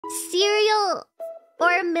cereal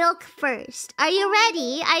or milk first? Are you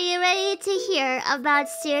ready? Are you ready to hear about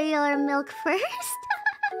cereal or milk first?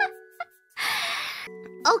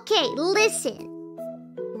 Okay, listen.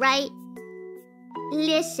 Right?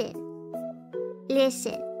 Listen.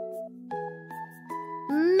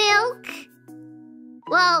 Milk.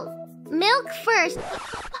 Well, milk first. What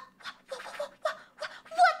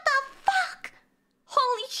the fuck?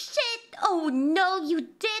 Holy shit! Oh no, you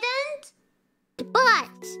didn't?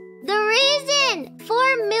 But the reason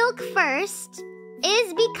for milk first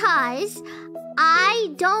is because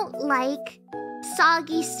I don't like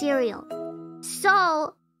soggy cereal.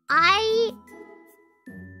 So I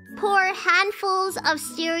pour handfuls of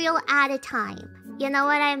cereal at a time. You know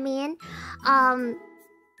what I mean?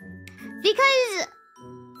 Because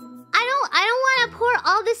I don't want to pour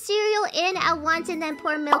all the cereal in at once and then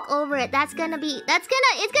pour milk over it. It's gonna make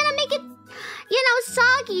it, you know,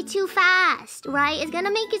 soggy too fast, right? It's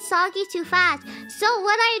gonna make it soggy too fast. So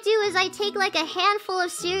what I do is I take like a handful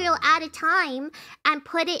of cereal at a time and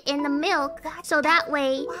put it in the milk, so that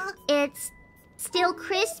way it's still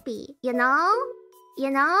crispy, you know?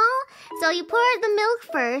 So you pour the milk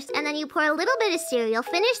first, and then you pour a little bit of cereal,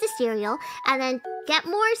 finish the cereal, and then get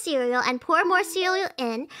more cereal and pour more cereal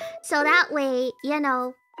in, so that way, you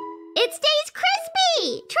know, it stays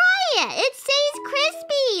crispy! Try it! It stays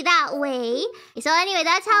crispy that way. So anyway,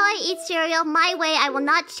 that's how I eat cereal, my way. I will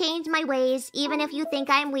not change my ways, even if you think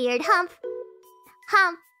I'm weird. Humph.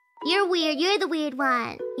 You're weird. You're the weird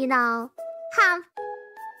one, you know. Humph.